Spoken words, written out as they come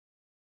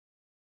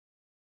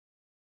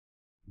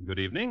Good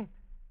evening.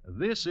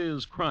 This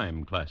is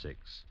Crime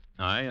Classics.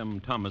 I am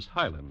Thomas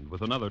Hyland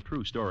with another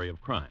true story of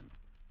crime.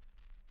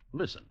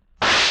 Listen.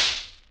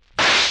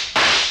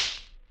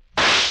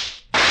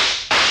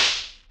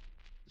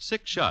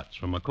 6 shots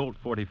from a Colt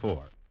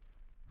 44.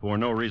 For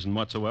no reason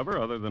whatsoever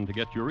other than to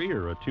get your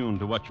ear attuned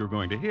to what you're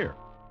going to hear.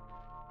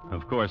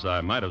 Of course,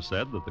 I might have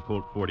said that the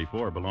Colt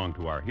 44 belonged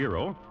to our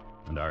hero,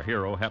 and our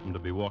hero happened to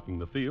be walking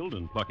the field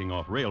and plucking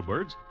off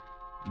railbirds,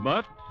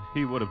 but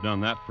he would have done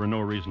that for no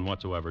reason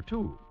whatsoever,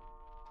 too.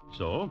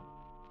 So,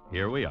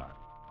 here we are.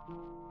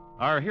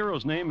 Our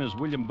hero's name is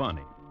William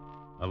Bonny,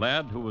 a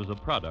lad who was a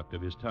product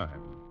of his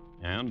time,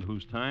 and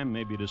whose time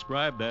may be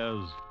described as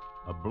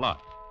a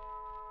blot.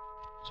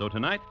 So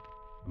tonight,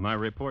 my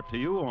report to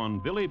you on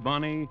Billy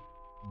Bonny,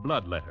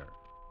 Bloodletter,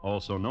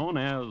 also known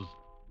as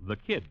The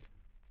Kid.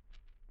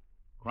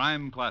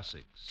 Crime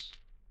Classics,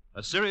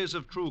 a series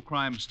of true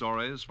crime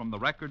stories from the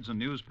records and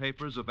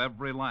newspapers of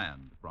every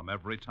land, from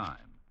every time.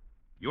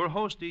 Your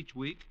host each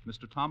week,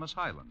 Mr. Thomas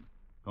Hyland,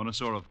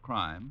 connoisseur of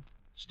crime,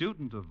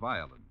 student of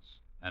violence,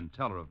 and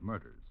teller of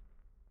murders.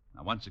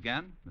 Now, once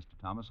again, Mr.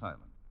 Thomas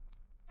Hyland.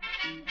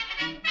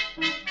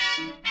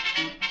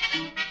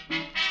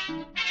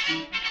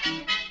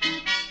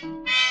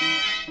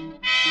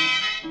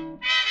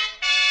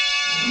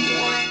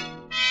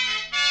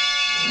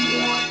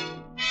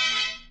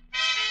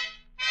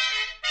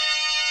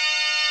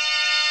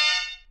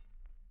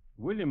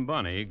 William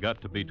Bonny got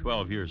to be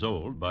 12 years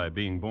old by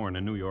being born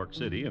in New York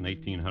City in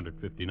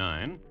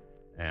 1859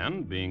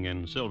 and being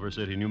in Silver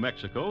City, New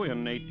Mexico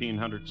in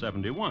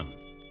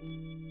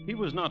 1871. He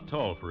was not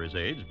tall for his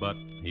age, but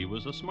he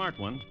was a smart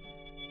one.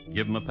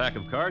 Give him a pack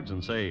of cards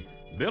and say,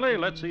 "Billy,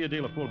 let's see you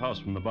deal a full house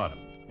from the bottom."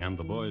 And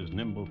the boy's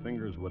nimble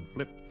fingers would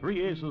flip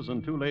 3 aces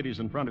and 2 ladies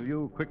in front of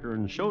you quicker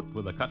than shote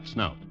with a cut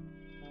snout.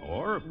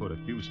 Or put a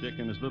cue stick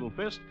in his little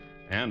fist,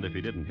 and if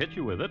he didn't hit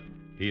you with it,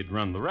 he'd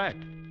run the rack.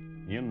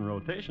 In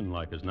rotation,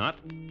 like as not.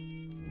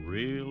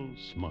 Real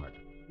smart.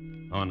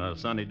 On a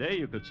sunny day,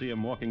 you could see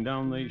him walking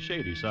down the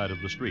shady side of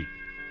the street,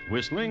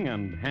 whistling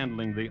and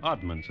handling the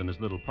oddments in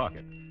his little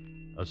pocket.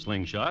 A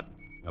slingshot,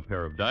 a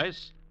pair of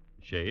dice,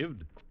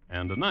 shaved,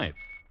 and a knife,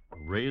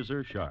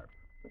 razor sharp.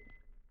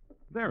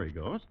 There he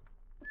goes.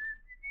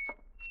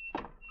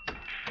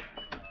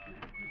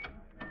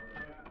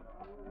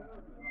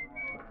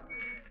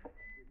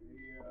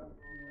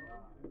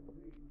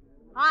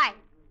 Hi.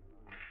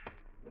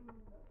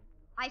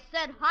 I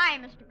said hi,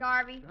 Mr.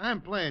 Garvey. I'm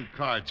playing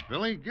cards,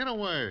 Billy. Get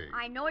away.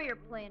 I know you're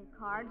playing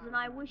cards, and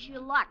I wish you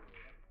luck.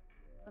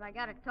 But I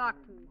gotta talk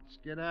to you.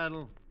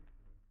 Skedaddle.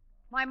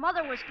 My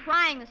mother was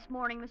crying this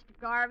morning, Mr.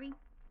 Garvey.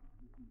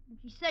 And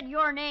she said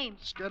your name.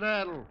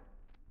 Skedaddle.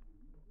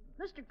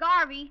 Mr.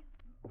 Garvey.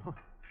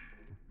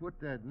 Put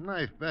that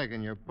knife back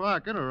in your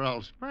pocket or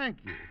I'll spank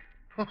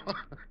you.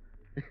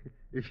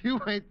 If you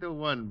ain't the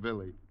one,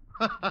 Billy.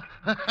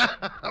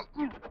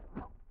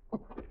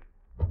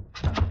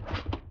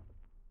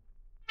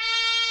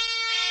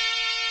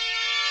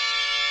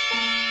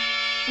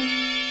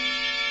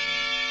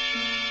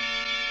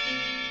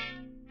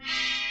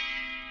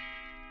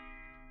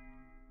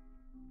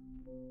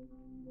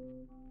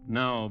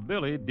 Now,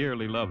 Billy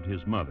dearly loved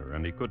his mother,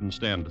 and he couldn't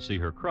stand to see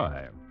her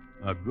cry.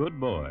 A good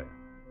boy.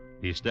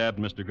 He stabbed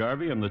Mr.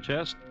 Garvey in the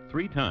chest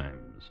 3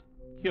 times.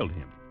 Killed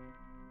him.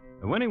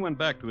 When he went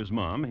back to his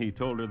mom, he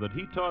told her that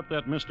he taught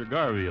that Mr.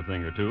 Garvey a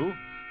thing or two,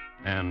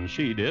 and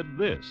she did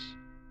this.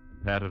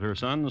 Patted her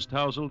son's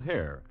tousled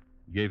hair,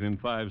 gave him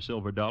 $5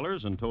 silver,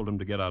 and told him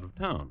to get out of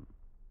town.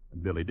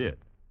 Billy did.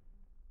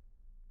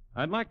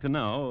 I'd like to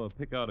now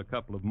pick out a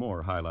couple of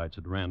more highlights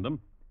at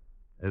random.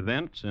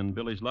 Events in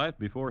Billy's life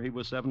before he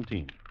was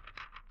 17.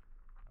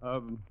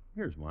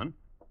 Here's one.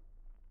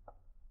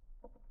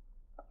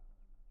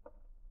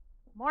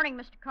 Morning,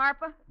 Mr.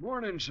 Carpa.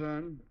 Morning,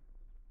 son.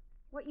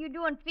 What you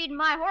doing feeding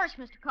my horse,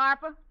 Mr.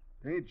 Carpa?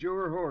 Tain't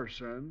your horse,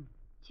 son.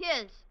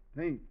 Tis.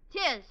 Tain't.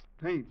 Tis.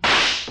 Tain't.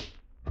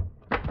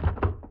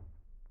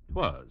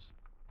 'Twas.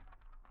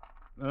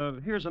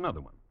 Here's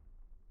another one.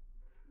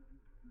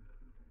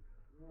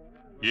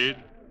 Kid,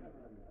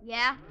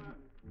 Yeah?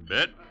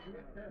 bet?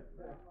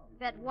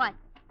 Bet what?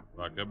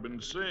 Like I've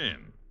been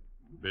saying.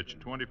 Bet you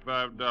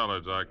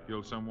 $25 I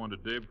kill someone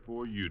today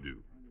before you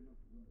do.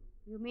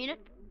 You mean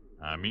it?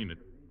 I mean it.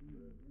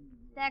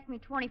 Stack me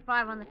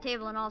 25 on the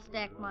table and I'll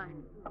stack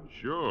mine.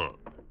 Sure.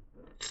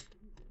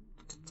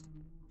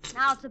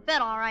 Now it's a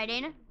bet, all right,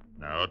 ain't it?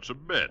 Now it's a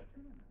bet.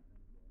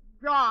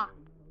 Draw.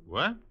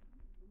 What?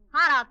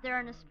 Hot out there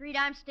in the street,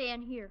 I'm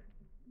staying here.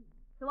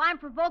 So I'm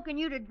provoking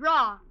you to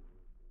draw.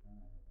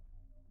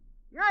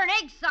 You're an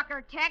egg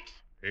sucker, Tex.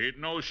 Ain't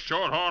no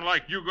shorthorn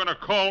like you gonna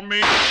call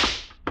me.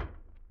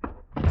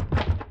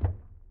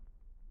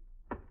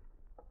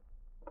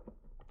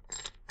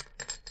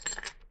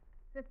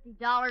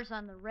 $50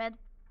 on the red.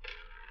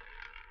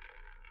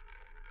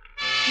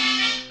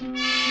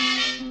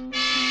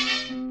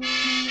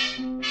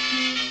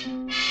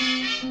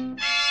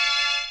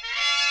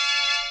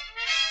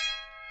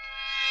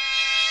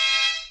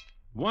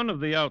 One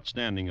of the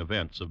outstanding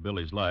events of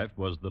Billy's life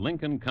was the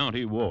Lincoln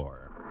County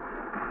War.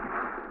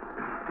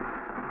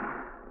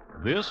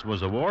 This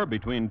was a war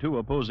between two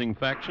opposing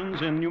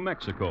factions in New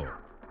Mexico,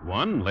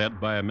 one led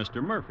by Mr.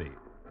 Murphy,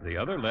 the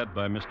other led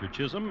by Mr.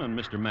 Chisholm and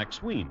Mr.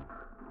 McSween.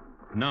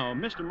 Now,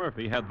 Mr.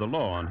 Murphy had the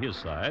law on his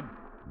side,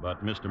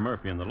 but Mr.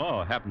 Murphy and the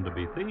law happened to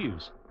be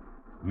thieves.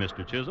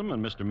 Mr. Chisholm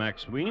and Mr.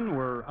 McSween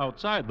were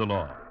outside the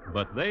law,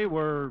 but they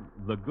were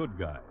the good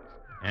guys,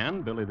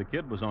 and Billy the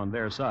Kid was on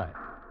their side.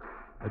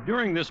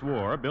 During this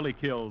war, Billy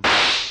killed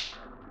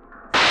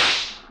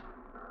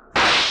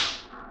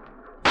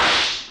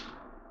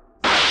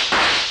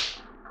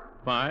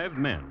 5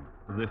 men.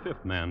 The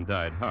 5th man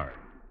died hard.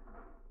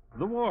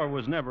 The war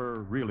was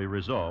never really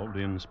resolved,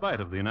 in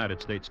spite of the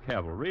United States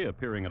cavalry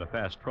appearing at a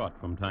fast trot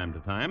from time to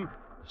time,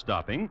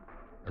 stopping,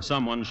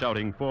 someone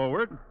shouting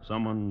forward,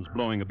 someone's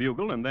blowing a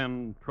bugle, and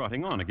then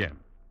trotting on again.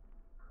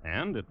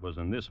 And it was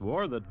in this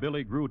war that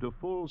Billy grew to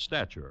full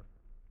stature,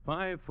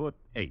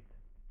 5'8".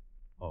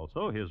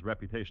 Also, his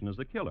reputation as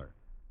a killer,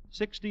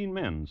 16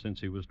 men since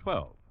he was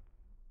 12.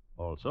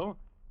 Also,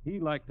 he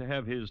liked to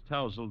have his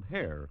tousled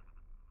hair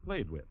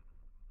played with.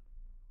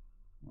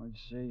 What'd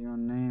you say your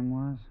name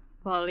was?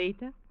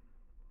 Paulita?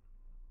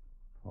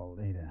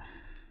 Paulita.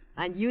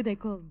 And you they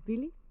call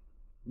Billy?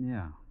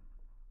 Yeah.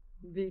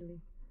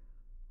 Billy.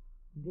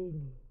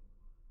 Billy.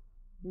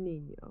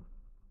 Nino.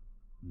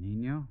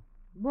 Nino?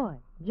 Boy.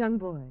 Young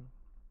boy.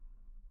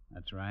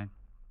 That's right.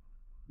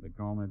 They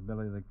call me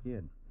Billy the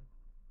Kid.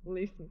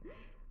 Listen.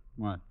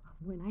 What?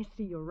 When I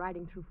see you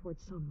riding through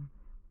Fort Sumner,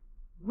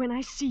 when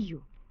I see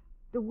you,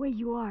 the way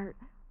you are,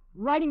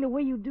 riding the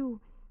way you do,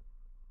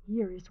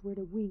 here is where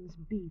the wings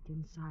beat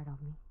inside of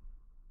me.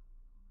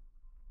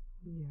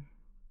 Here.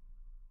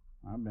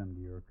 I've been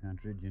to your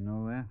country. Did you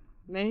know that?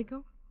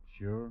 Mexico?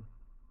 Sure.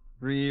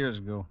 3 years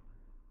ago.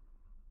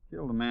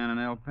 Killed a man in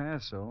El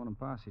Paso, and a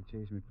posse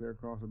chased me clear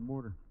across the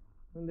border.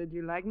 And did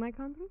you like my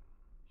country?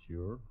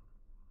 Sure.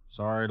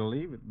 Sorry to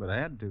leave it, but I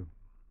had to.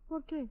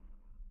 Por qué?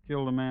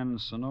 Killed a man in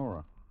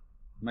Sonora.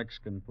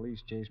 Mexican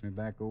police chased me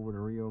back over to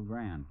Rio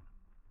Grande.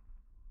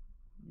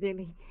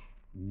 Billy.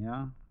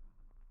 Yeah?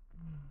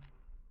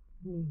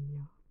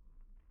 Nino.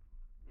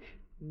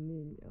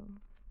 Nino.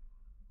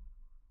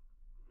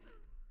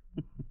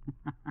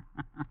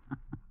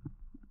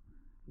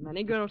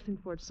 Many girls in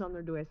Fort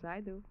Sumner do as I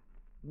do.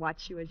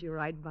 Watch you as you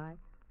ride by.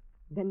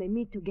 Then they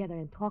meet together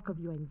and talk of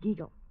you and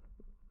giggle.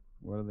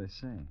 What do they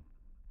say?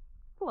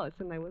 Plus,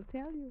 and I will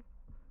tell you.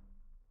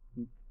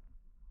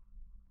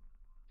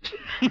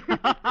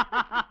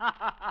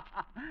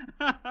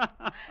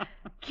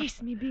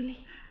 Kiss me, Billy.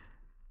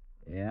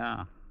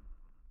 Yeah,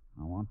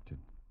 I want to.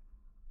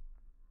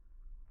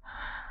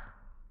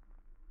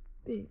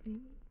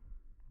 Billy.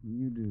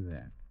 You do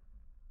that.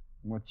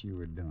 What you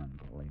were doing,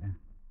 Paulita.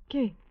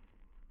 ¿Qué?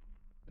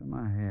 To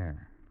my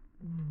hair.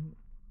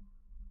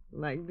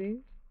 Like this?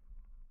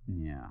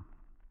 Yeah.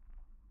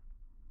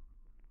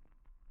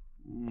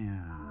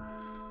 Yeah.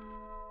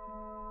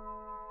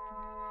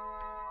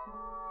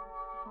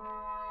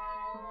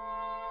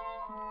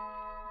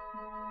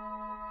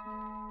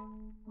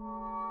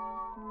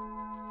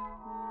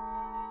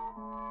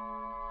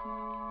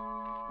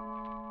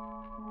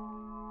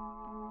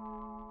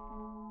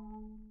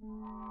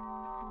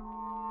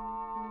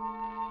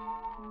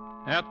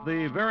 At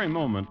the very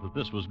moment that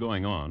this was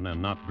going on,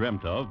 and not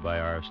dreamt of by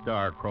our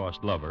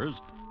star-crossed lovers,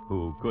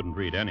 who couldn't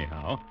read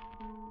anyhow,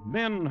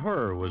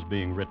 Ben-Hur was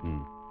being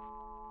written.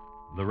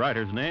 The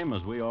writer's name,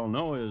 as we all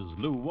know, is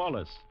Lew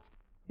Wallace.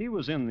 He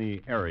was in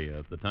the area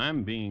at the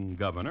time, being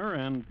governor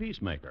and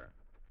peacemaker.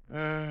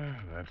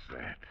 That's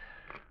that.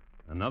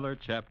 Another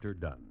chapter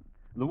done.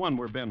 The one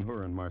where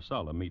Ben-Hur and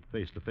Marsala meet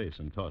face to face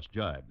and toss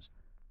jibes.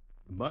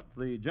 But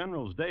the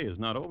general's day is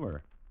not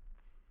over.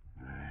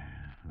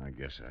 I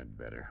guess I'd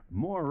better.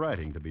 More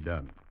writing to be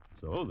done.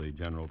 So the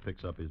general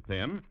picks up his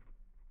pen,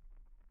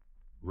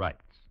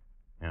 writes,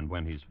 and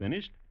when he's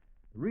finished,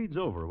 reads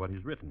over what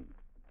he's written.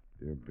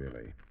 Dear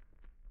Billy,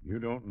 you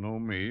don't know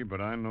me,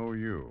 but I know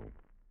you.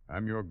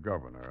 I'm your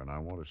governor, and I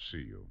want to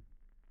see you.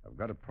 I've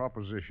got a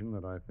proposition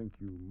that I think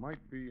you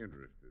might be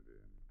interested in.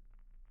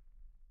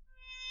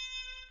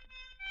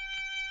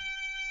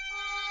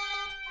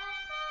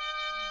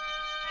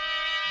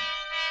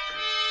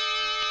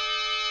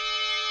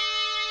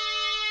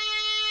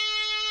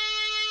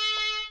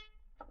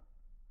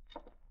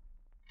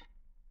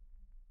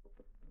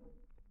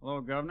 Hello,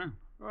 Governor.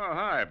 Oh,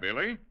 hi,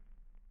 Billy.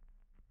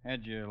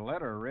 Had your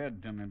letter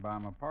read to me by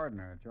my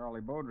partner, Charlie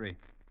Beaudry.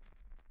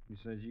 He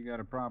says you got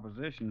a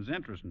proposition that's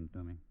interesting to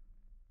me.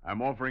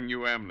 I'm offering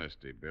you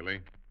amnesty, Billy.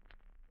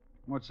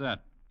 What's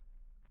that?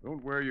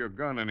 Don't wear your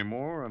gun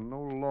anymore, and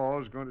no law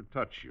is going to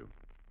touch you.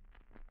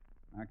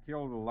 I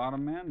killed a lot of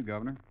men,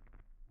 Governor.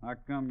 How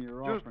come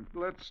you're Just offering...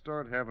 let's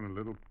start having a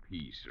little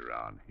peace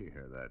around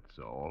here, that's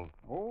all.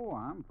 Oh,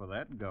 I'm for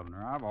that,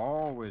 Governor. I've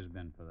always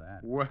been for that.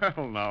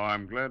 Well, now,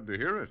 I'm glad to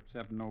hear it.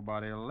 Except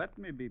nobody will let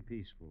me be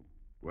peaceful.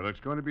 Well, it's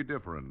going to be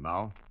different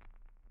now.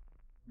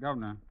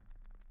 Governor,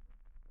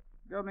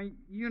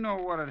 you know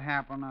what'd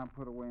happen I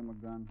put away my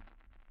gun?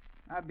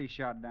 I'd be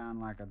shot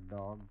down like a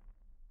dog.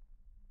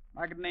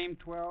 I could name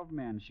 12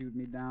 men shoot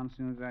me down as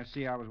soon as I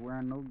see I was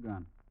wearing no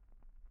gun.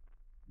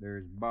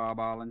 There's Bob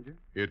Ollinger.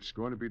 It's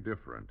going to be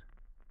different.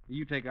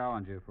 You take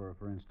Ollinger, for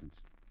instance.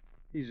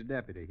 He's a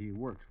deputy. He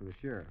works for the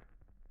sheriff.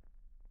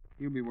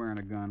 He'll be wearing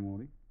a gun,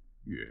 won't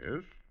he?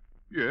 Yes.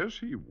 Yes,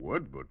 he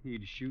would, but...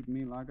 He'd shoot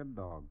me like a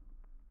dog.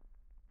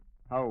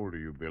 How old are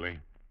you, Billy?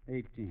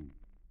 18.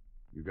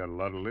 You got a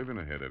lot of living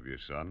ahead of you,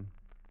 son.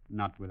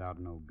 Not without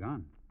no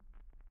gun.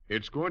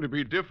 It's going to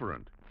be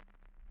different.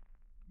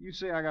 You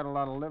say I got a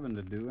lot of living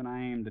to do, and I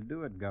aim to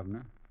do it,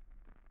 Governor.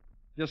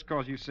 Just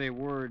 'cause you say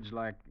words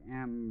like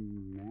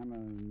Amnesty.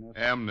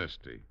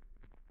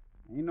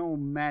 Ain't no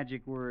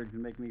magic words to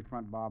make me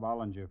front Bob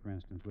Ollinger, for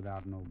instance,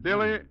 without no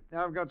Billy, gun.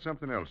 I've got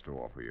something else to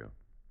offer you.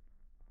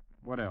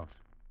 What else?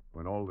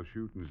 When all the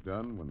shooting's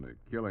done, when the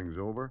killing's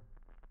over,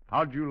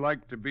 how'd you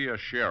like to be a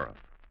sheriff?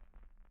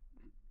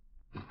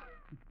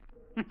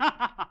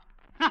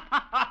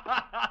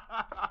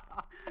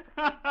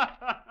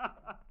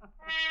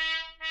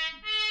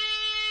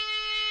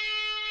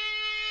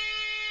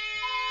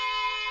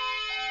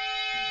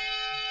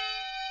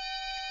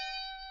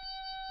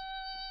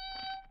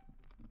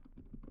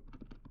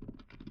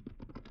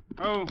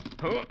 Oh,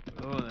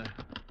 there.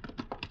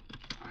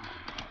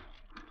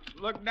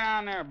 Look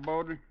down there,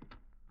 Boulder.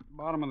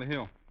 Bottom of the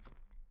hill.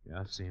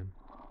 Yeah, I see him.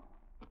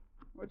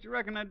 What you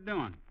reckon they're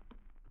doing?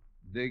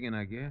 Digging,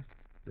 I guess.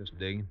 Just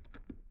digging.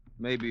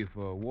 Maybe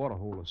for a water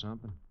hole or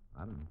something.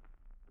 I don't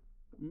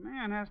know.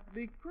 Man has to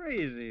be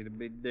crazy to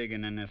be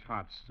digging in this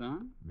hot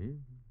sun. Me?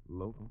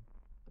 Local.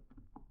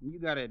 You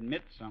gotta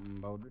admit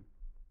something, Boulder.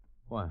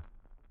 Why?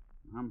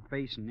 I'm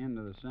facing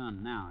into the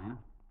sun now, you know?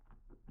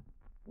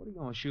 What are you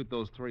going to shoot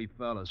those three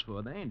fellas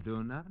for? They ain't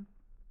doing nothing.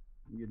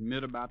 You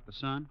admit about the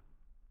sun?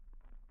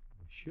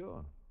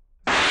 Sure.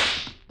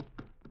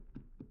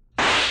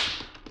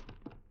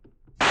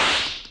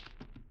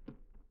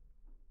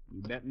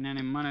 You betting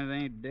any money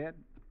they ain't dead?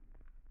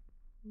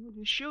 What'd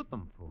you shoot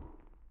them for?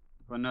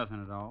 For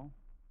nothing at all.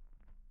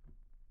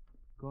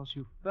 'Cause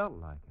you felt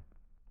like it.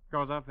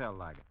 'Cause I felt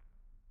like it.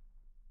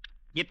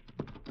 Get.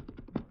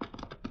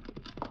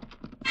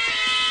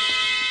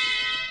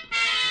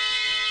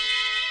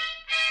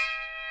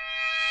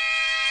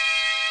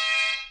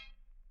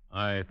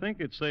 I think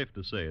it's safe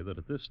to say that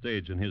at this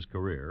stage in his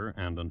career,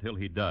 and until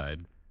he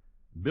died,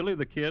 Billy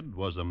the Kid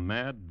was a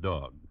mad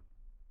dog.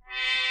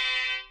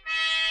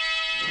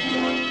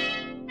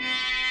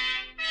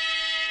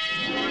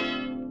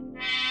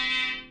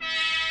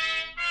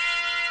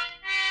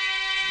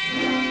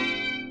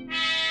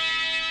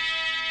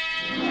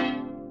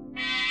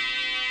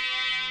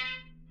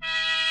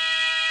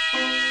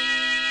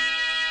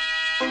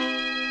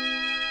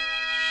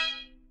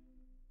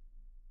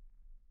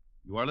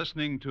 You are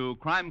listening to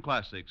Crime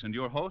Classics and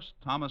your host,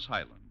 Thomas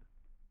Hyland.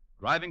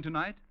 Driving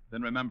tonight?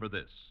 Then remember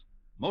this.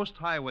 Most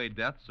highway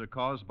deaths are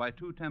caused by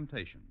two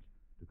temptations,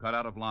 to cut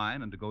out of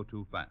line and to go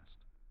too fast.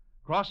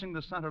 Crossing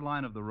the center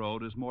line of the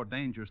road is more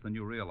dangerous than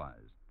you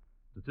realize.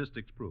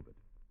 Statistics prove it.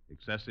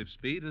 Excessive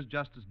speed is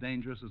just as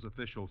dangerous as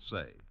officials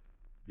say.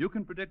 You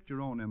can predict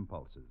your own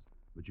impulses,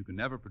 but you can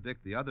never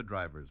predict the other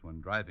drivers when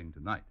driving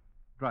tonight.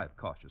 Drive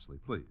cautiously,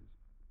 please.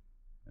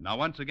 And now,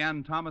 once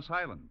again, Thomas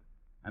Hyland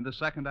and the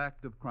second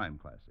act of Crime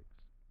Classics,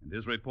 and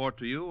his report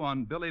to you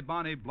on Billy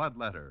Bonny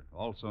Bloodletter,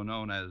 also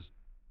known as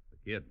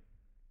the Kid.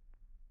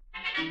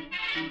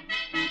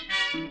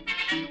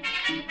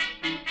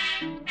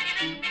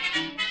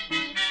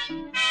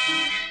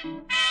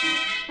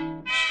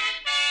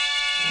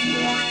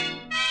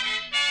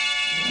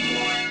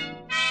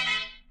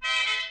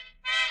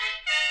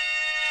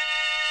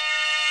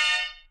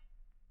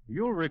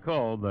 You'll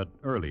recall that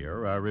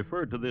earlier I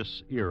referred to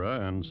this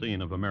era and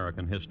scene of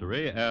American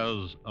history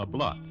as a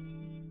blot.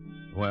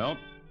 Well,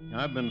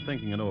 I've been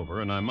thinking it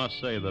over, and I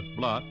must say that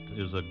blot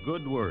is a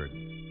good word.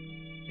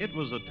 It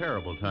was a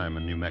terrible time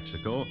in New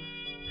Mexico,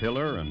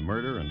 pillar and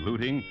murder and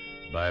looting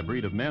by a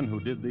breed of men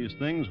who did these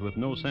things with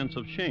no sense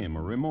of shame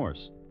or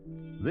remorse.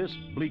 This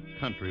bleak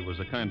country was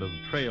a kind of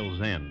trail's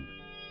end.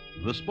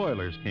 The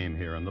spoilers came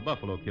here, and the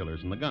buffalo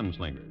killers and the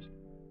gunslingers.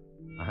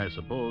 I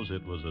suppose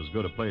it was as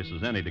good a place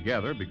as any to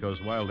gather,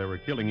 because while they were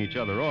killing each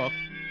other off,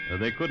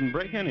 they couldn't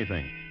break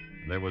anything.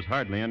 There was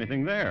hardly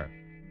anything there.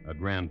 A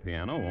grand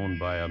piano owned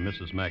by a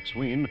Mrs.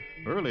 McSween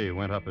early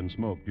went up in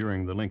smoke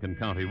during the Lincoln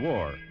County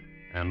War,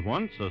 and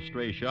once a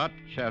stray shot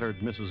shattered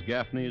Mrs.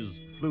 Gaffney's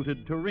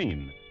fluted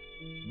tureen.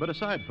 But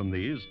aside from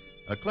these,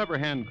 a clever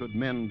hand could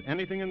mend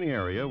anything in the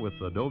area with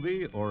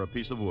adobe or a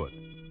piece of wood.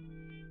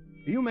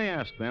 You may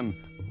ask, then,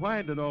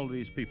 why did all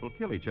these people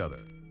kill each other?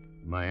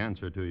 My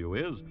answer to you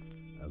is,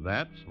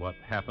 that's what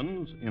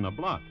happens in a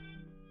blot.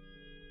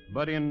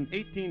 But in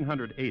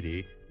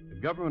 1880,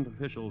 government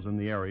officials in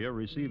the area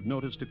received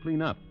notice to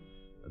clean up.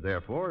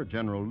 Therefore,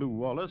 General Lew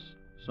Wallace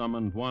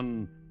summoned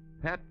one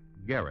Pat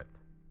Garrett.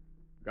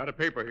 Got a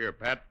paper here,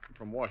 Pat,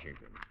 from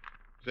Washington.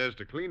 Says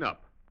to clean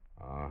up.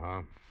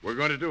 Uh-huh. We're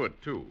going to do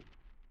it, too.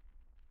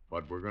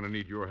 But we're going to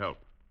need your help.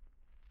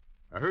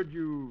 I heard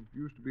you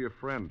used to be a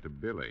friend to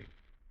Billy.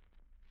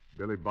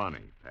 Billy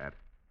Bonny, Pat.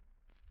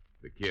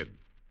 The Kid.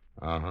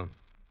 Uh-huh.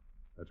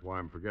 That's why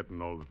I'm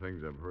forgetting all the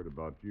things I've heard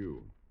about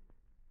you.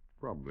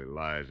 Probably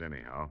lies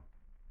anyhow.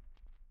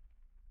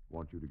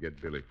 Want you to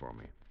get Billy for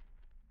me.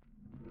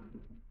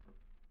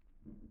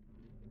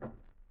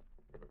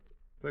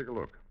 Take a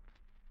look.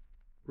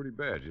 Pretty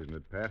badge, isn't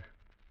it, Pat?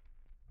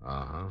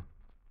 Uh-huh.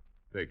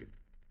 Take it.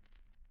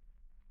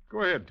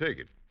 Go ahead, take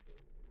it.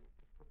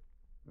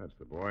 That's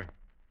the boy.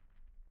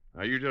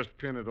 Now, you just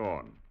pin it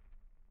on.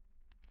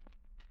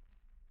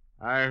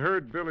 I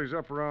heard Billy's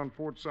up around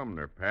Fort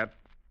Sumner, Pat.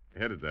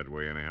 Headed that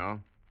way, anyhow.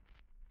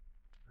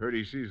 Heard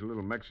he sees a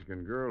little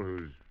Mexican girl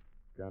who's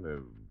kind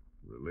of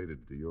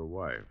related to your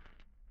wife.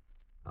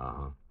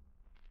 Uh-huh.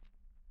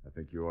 I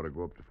think you ought to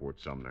go up to Fort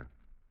Sumner.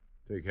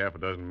 Take half a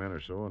dozen men or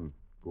so and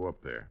go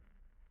up there.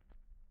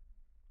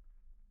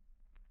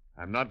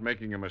 I'm not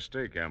making a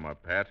mistake, am I,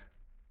 Pat?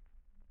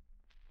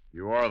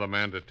 You are the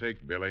man to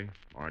take, Billy,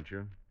 aren't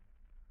you?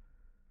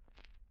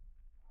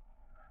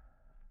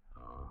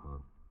 Uh-huh.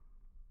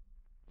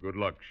 Good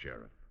luck,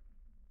 Sheriff.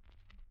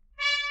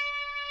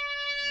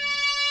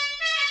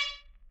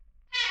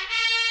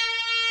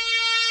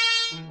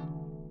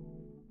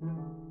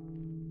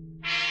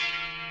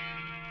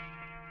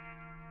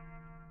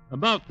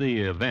 About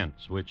the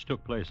events which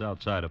took place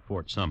outside of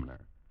Fort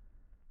Sumner.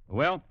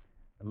 Well,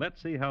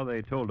 let's see how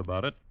they told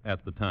about it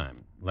at the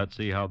time. Let's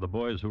see how the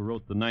boys who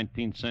wrote the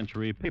 19th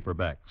century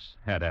paperbacks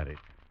had at it.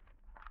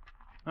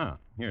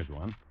 Here's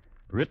one.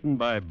 Written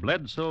by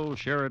Bledsoe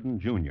Sheridan,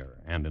 Jr.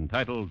 and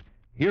entitled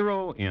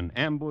Hero in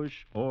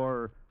Ambush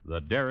or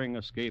The Daring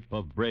Escape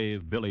of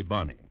Brave Billy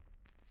Bonny.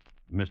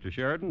 Mr.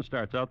 Sheridan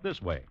starts out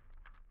this way.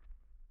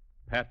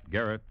 Pat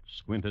Garrett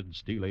squinted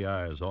steely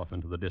eyes off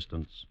into the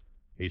distance.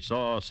 He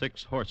saw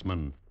 6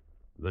 horsemen.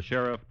 The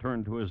sheriff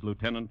turned to his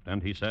lieutenant,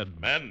 and he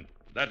said, Men,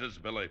 that is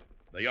Billy,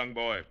 the young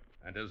boy,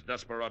 and his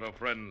desperado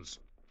friends.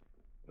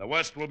 The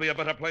West will be a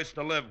better place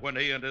to live when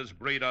he and his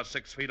breed are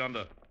 6 feet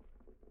under.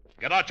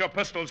 Get out your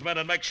pistols, men,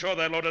 and make sure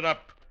they're loaded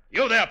up.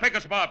 You there,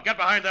 Pickus Bob, get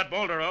behind that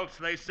boulder, else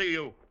they see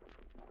you.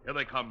 Here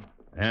they come.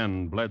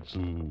 And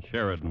Bledsoe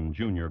Sheridan,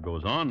 Jr.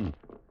 goes on.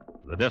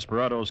 The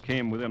desperados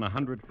came within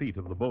 100 feet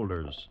of the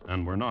boulders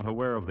and were not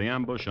aware of the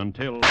ambush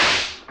until...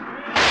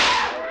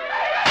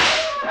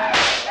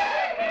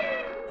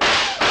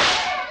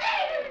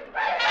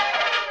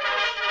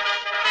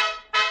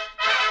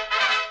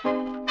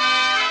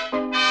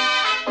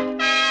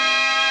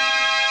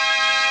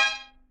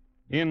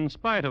 In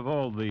spite of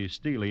all the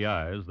steely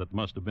eyes that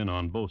must have been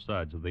on both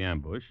sides of the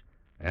ambush,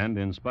 and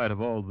in spite of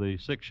all the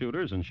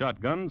 6-shooters and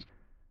shotguns,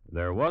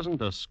 there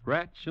wasn't a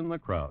scratch in the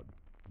crowd.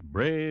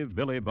 Brave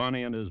Billy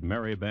Bonny and his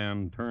merry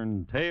band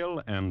turned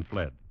tail and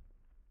fled.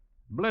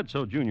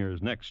 Bledsoe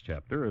Jr.'s next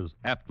chapter is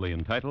aptly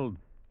entitled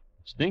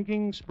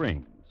Stinking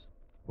Springs,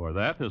 for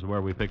that is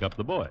where we pick up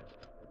the boys.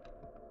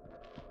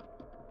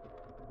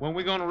 When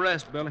we gonna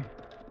rest, Billy?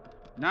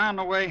 Now on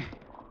the way.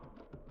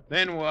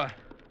 Then what?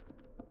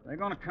 They're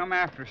going to come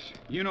after us.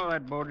 You know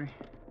that, Baudry.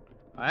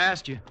 I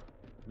asked you.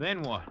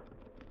 Then what?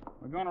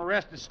 We're going to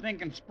rest at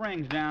Stinking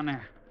Springs down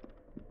there.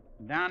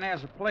 Down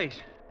there's a place.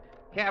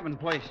 Cabin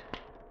place.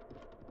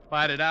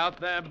 Fight it out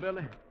there,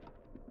 Billy?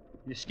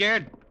 You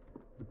scared?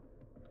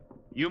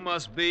 You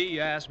must be.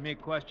 You asked me a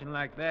question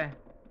like that.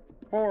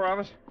 4 of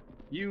us.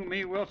 You,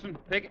 me, Wilson,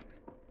 Pickett.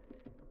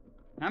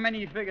 How many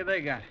you figure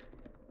they got?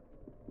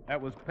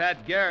 That was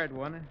Pat Garrett,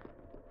 wasn't it?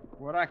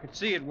 What I could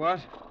see it was.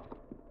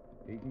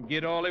 He can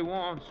get all he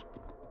wants.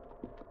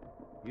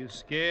 You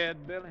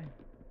scared, Billy?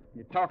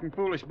 You're talking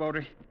foolish,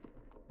 Baudry.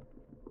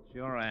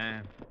 Sure I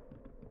am.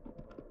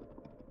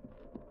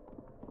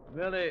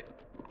 Billy.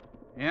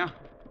 Yeah?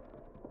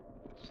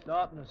 It's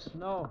starting to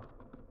snow.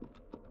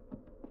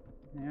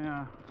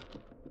 Yeah.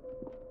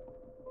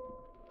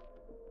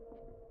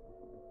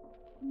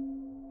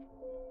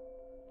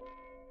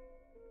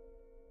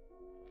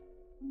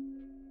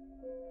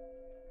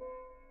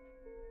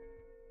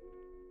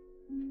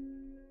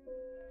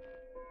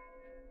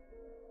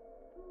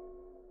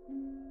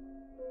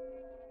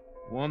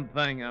 One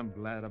thing I'm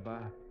glad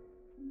about.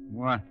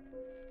 What?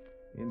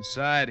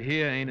 Inside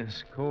here ain't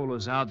as cold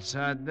as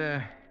outside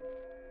there.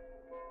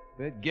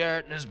 Bet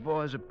Garrett and his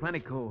boys are plenty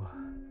cold.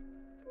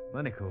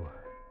 Plenty cold.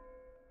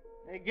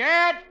 Hey,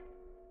 Garrett!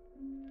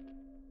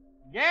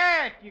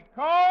 Garrett, you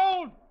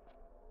cold?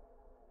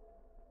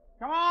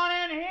 Come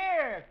on in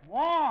here. It's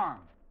warm.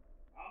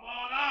 Come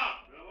on out,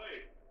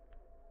 Billy.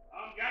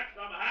 Come get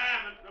some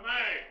ham and some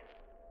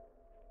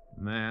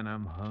eggs. Man,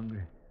 I'm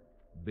hungry.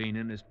 Been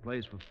in this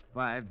place for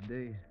 5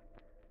 days.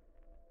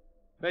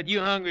 Bet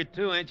you hungry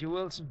too, ain't you,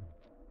 Wilson?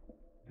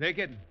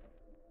 Pickett?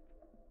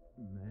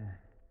 Man.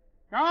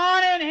 Come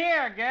on in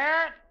here,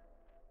 Garrett.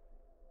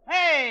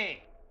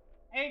 Hey!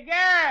 Hey,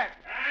 Garrett!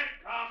 Can't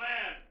come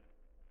in.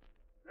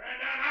 They're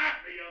not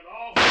after you,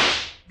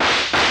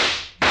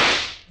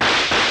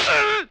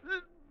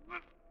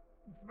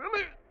 though.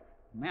 Billy!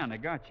 Man, they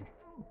got you.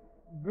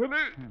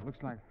 Billy! It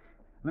looks like...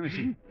 Let me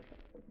see.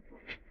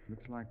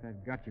 Looks like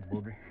that got you,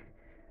 Baudry.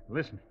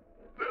 Listen.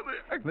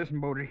 Billy! Listen,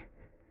 Baudry.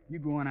 You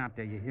going out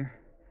there, you hear?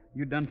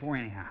 You done for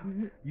anyhow.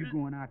 You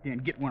going out there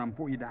and get one of them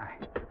before you die.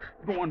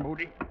 Go on,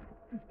 Baudry.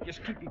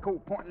 Just keep your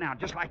coat pointing out,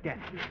 just like that.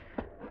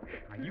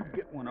 Now, you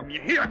get one of them,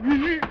 you hear?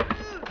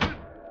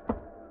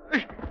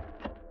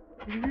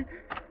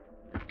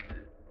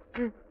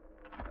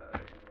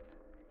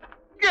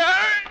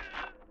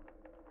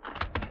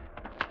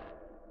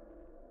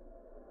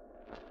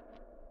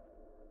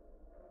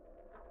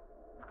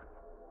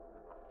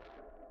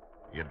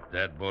 You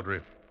dead,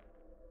 Baudry?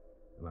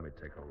 Let me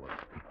take a look.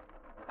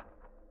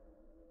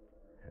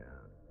 Yeah,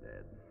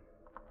 dead.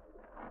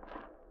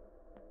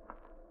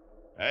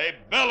 Hey,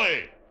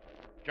 Billy!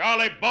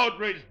 Charlie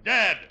Baudry's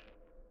dead.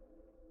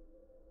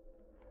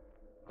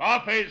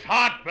 Coffee's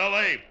hot,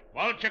 Billy.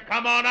 Won't you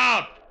come on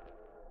out?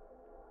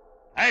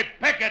 Hey,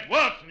 Pickett,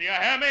 Wilson, you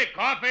hear me?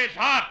 Coffee's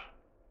hot.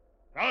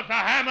 Those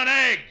are ham and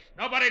eggs.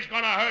 Nobody's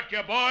gonna hurt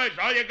you, boys.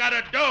 All you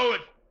gotta do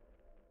is...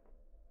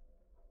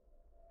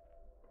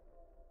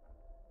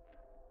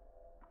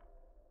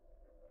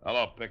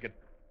 Hello, Pickett.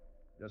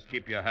 Just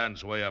keep your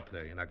hands way up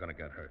there. You're not gonna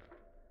get hurt.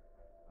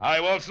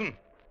 Hi, Wilson.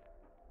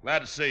 Glad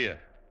to see you.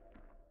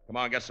 Come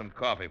on, get some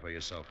coffee for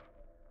yourself.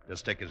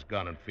 Just take his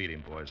gun and feed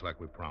him, boys, like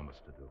we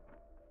promised to do.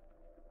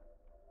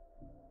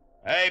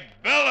 Hey,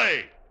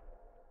 Billy!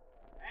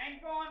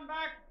 Ain't going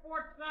back to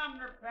Fort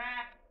Sumner,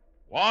 Pat.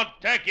 Won't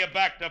take you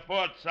back to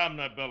Fort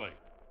Sumner, Billy.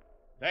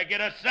 Take you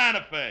to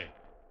Santa Fe.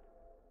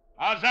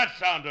 How's that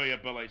sound to you,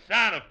 Billy?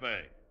 Santa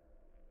Fe.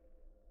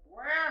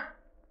 Where?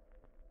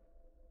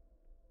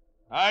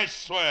 I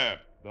swear,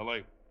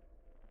 Billy.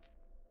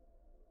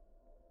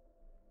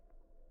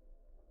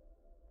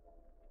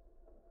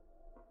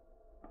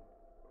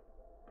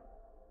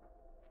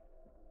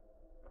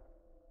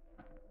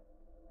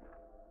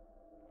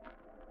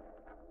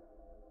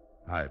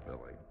 Hi,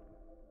 Billy.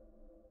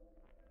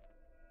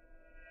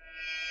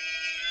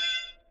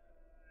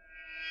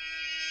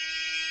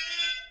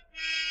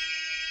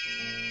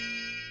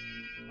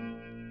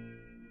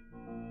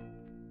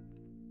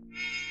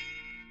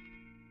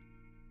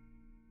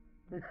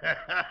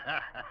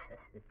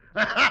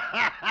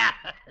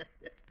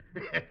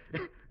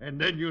 And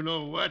then you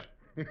know what?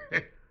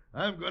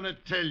 I'm gonna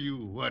tell you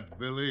what,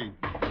 Billy.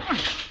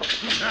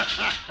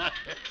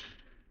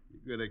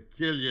 You're gonna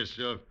kill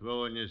yourself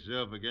throwing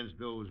yourself against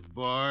those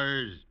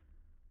bars.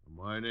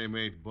 My name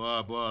ain't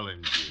Bob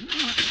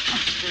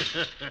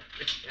Ollinger.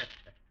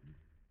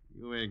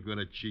 You ain't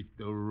gonna cheat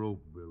the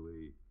rope,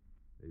 Billy.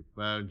 They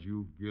found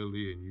you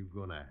guilty and you're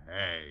gonna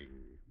hang.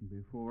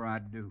 Before I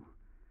do.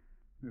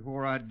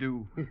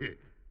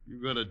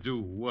 You're gonna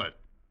do what?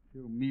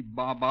 Kill me,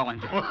 Bob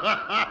Ollinger.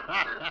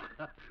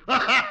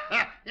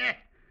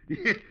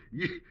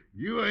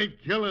 You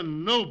ain't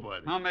killing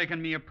nobody. I'm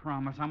making me a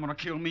promise. I'm gonna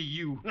kill me,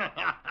 you.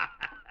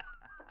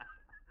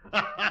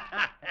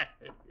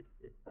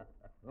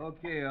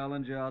 Okay,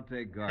 Ollinger, I'll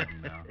take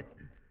Garden now.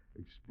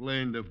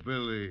 Explain to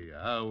Billy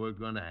how we're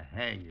gonna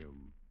hang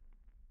him.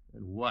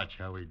 And watch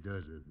how he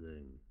does the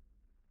thing.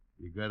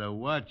 You gotta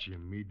watch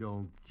him. He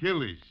don't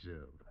kill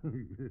himself.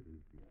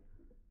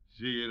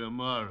 See you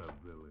tomorrow,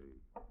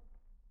 Billy.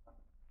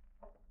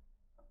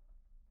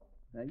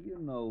 Now, you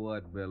know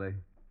what, Billy?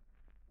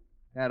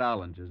 That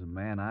Ollinger's a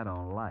man I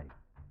don't like.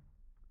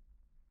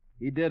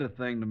 He did a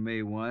thing to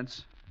me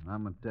once, and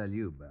I'm going to tell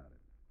you about it.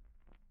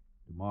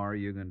 Tomorrow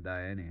you're going to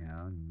die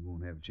anyhow, and you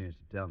won't have a chance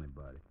to tell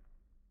anybody.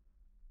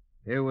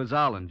 Here was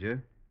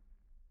Ollinger,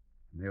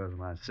 and there was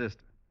my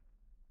sister.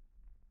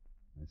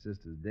 My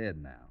sister's dead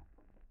now.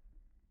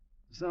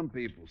 Some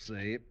people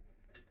say,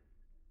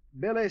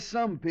 Billy,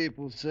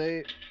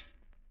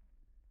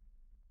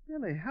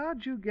 Billy,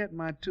 how'd you get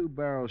my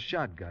two-barrel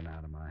shotgun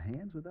out of my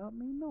hands without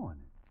me knowing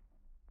it?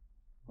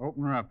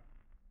 Open her up.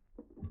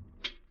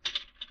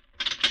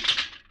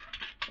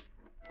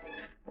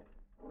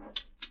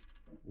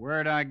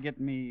 Where'd I get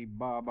me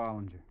Bob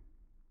Ollinger?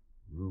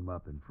 Room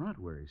up in front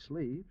where he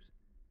sleeps.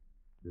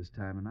 This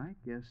time of night,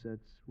 guess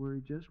that's where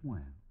he just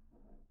went.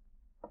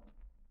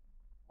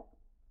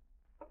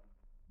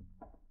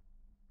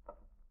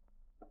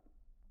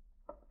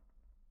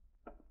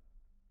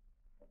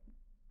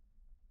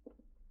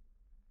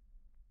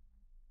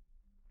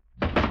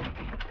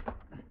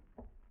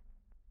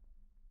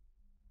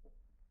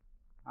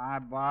 Hi,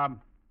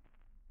 Bob.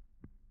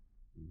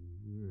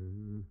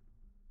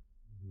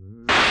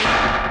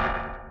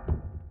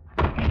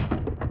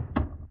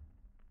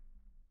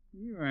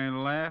 You ain't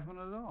laughing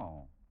at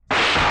all.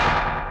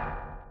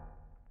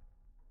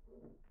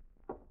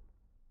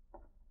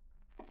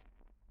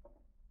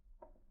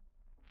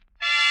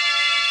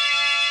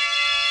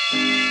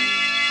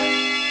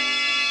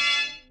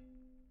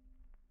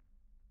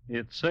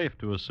 It's safe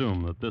to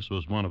assume that this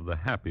was one of the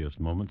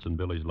happiest moments in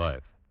Billy's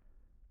life.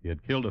 He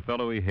had killed a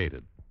fellow he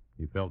hated.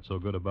 He felt so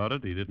good about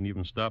it, he didn't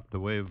even stop to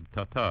wave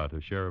ta-ta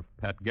to Sheriff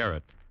Pat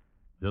Garrett.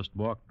 Just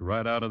walked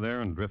right out of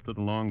there and drifted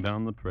along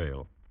down the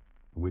trail,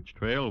 which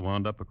trail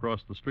wound up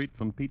across the street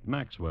from Pete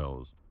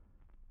Maxwell's,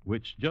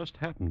 which just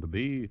happened to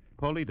be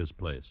Paulita's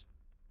place.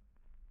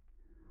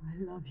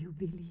 I love you,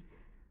 Billy.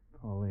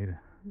 Paulita.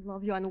 I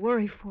love you and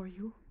worry for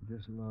you.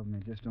 Just love me.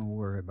 Just don't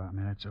worry about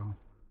me, that's all.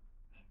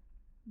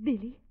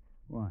 Billy.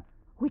 What?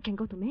 We can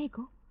go to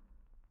Mexico.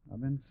 I've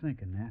been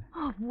thinking that.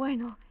 Oh,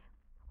 bueno.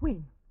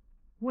 When?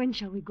 When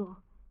shall we go?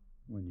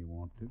 When you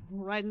want to.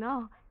 Right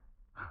now.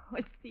 Oh,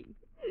 see,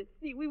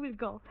 we will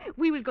go.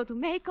 We will go to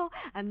Mexico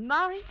and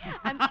marry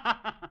and...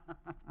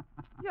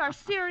 You are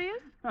serious?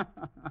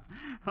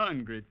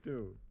 Hungry,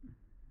 too.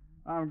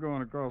 I'm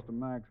going across to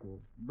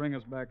Maxwell's. Bring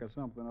us back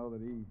something other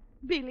to eat.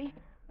 Billy,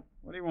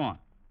 What do you want?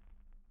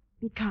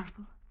 be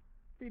careful.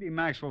 Petey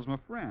Maxwell's my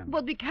friend.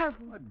 But be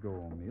careful. Let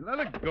go of me. Let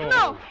it go.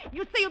 No!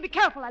 You say you'll be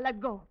careful. I let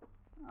go.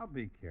 I'll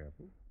be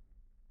careful.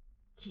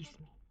 Kiss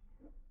me.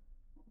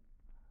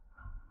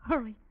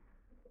 Hurry.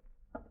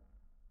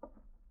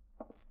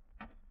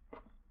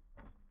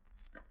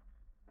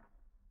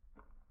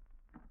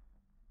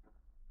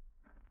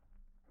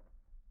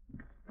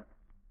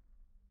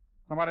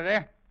 Somebody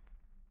there?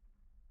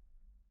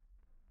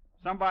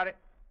 Somebody.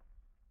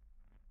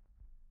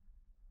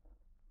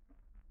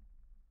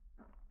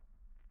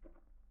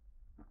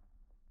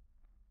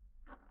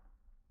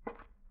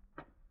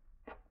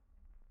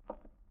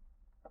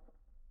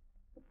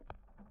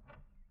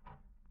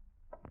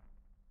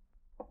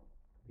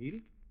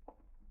 Petey?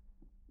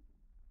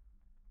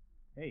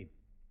 Hey.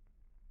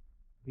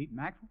 Pete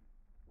Maxwell?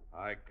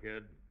 Hi,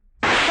 kid.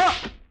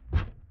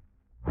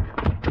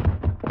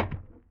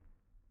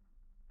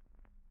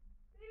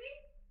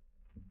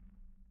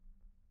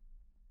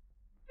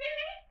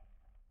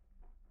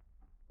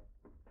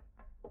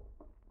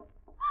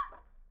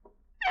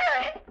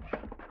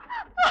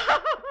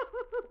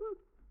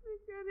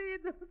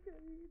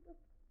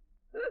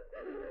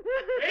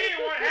 Hey,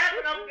 what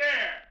happened up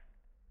there?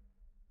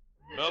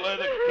 Billy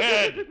the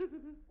Kid.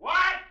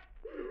 What?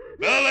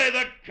 Billy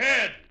the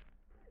Kid.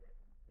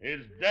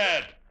 He's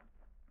dead.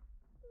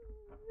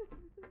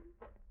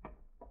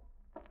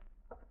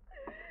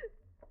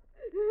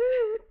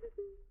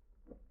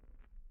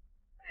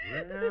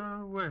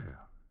 Well, well.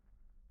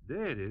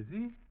 Dead, is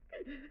he?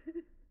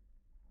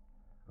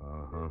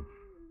 Uh-huh.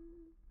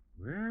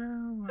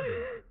 Well, well.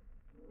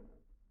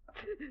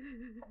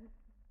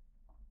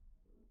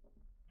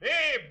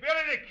 Hey,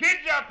 Billy the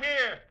Kid's up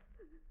here.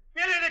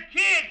 Billy the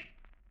Kid.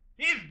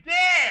 He's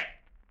dead.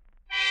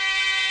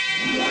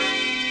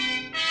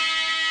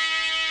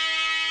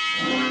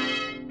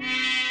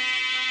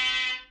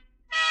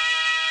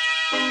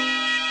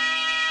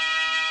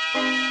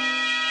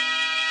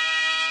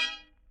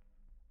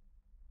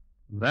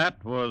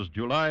 That was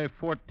July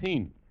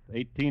 14th,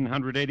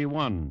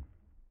 1881.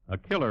 A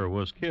killer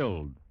was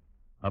killed.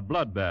 A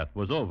bloodbath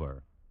was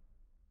over.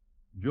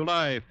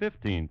 July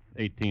 15th,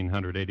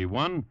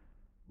 1881,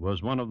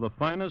 was one of the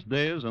finest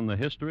days in the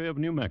history of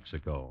New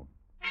Mexico.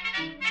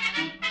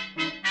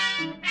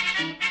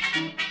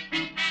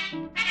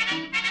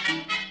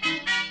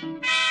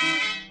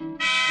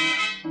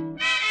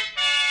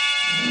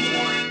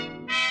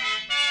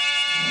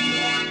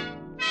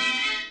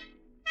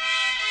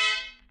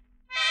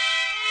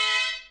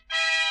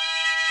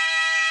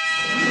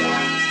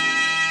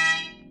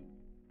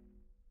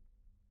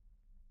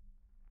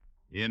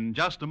 In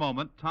just a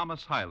moment,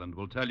 Thomas Hyland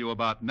will tell you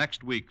about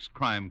next week's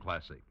crime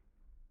classic.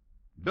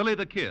 Billy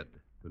the Kid,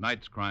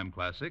 tonight's crime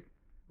classic,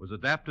 was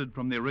adapted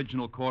from the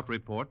original court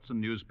reports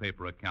and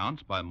newspaper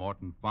accounts by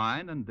Morton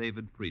Fine and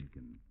David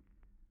Friedkin.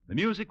 The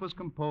music was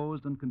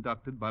composed and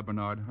conducted by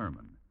Bernard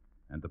Herrmann,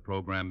 and the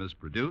program is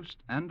produced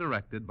and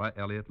directed by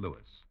Elliott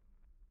Lewis.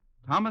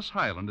 Thomas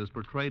Hyland is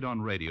portrayed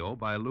on radio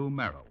by Lou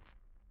Merrill.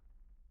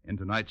 In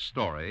tonight's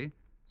story,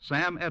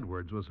 Sam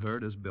Edwards was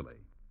heard as Billy.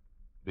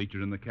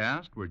 Featured in the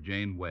cast were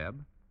Jane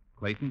Webb,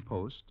 Clayton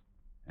Post,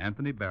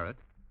 Anthony Barrett,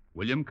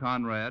 William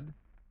Conrad,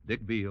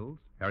 Dick Beals,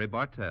 Harry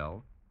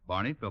Bartell,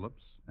 Barney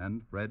Phillips,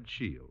 and Fred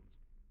Shields.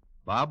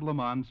 Bob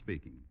Lamont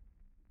speaking.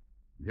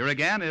 Here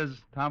again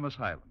is Thomas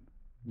Hyland.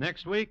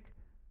 Next week,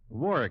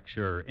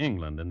 Warwickshire,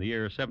 England, in the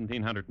year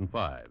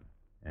 1705,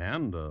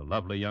 and a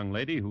lovely young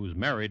lady whose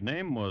married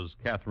name was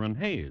Catherine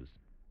Hayes,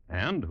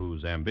 and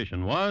whose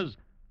ambition was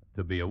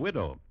to be a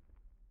widow.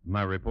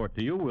 My report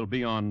to you will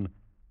be on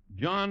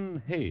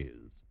John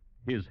Hayes,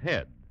 his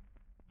head,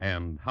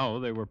 and how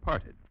they were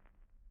parted.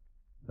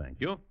 Thank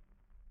you.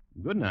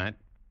 Good night.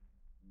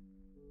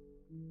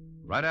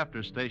 Right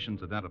after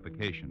station's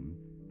identification,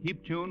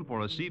 keep tuned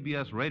for a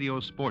CBS Radio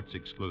Sports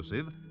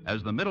exclusive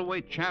as the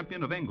middleweight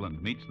champion of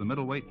England meets the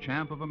middleweight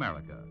champ of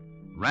America.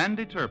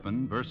 Randy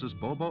Turpin versus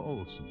Bobo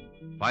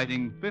Olson,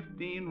 fighting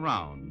 15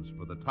 rounds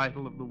for the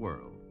title of the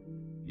world.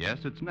 Yes,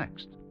 it's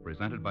next,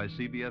 presented by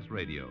CBS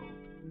Radio.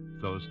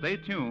 So stay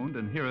tuned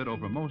and hear it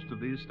over most of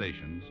these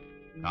stations,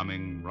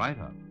 coming right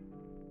up.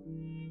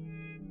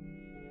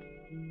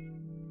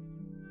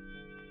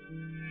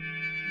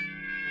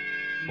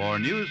 For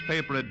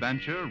newspaper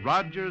adventure,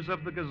 Rogers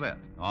of the Gazette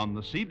on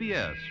the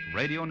CBS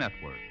Radio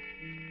Network.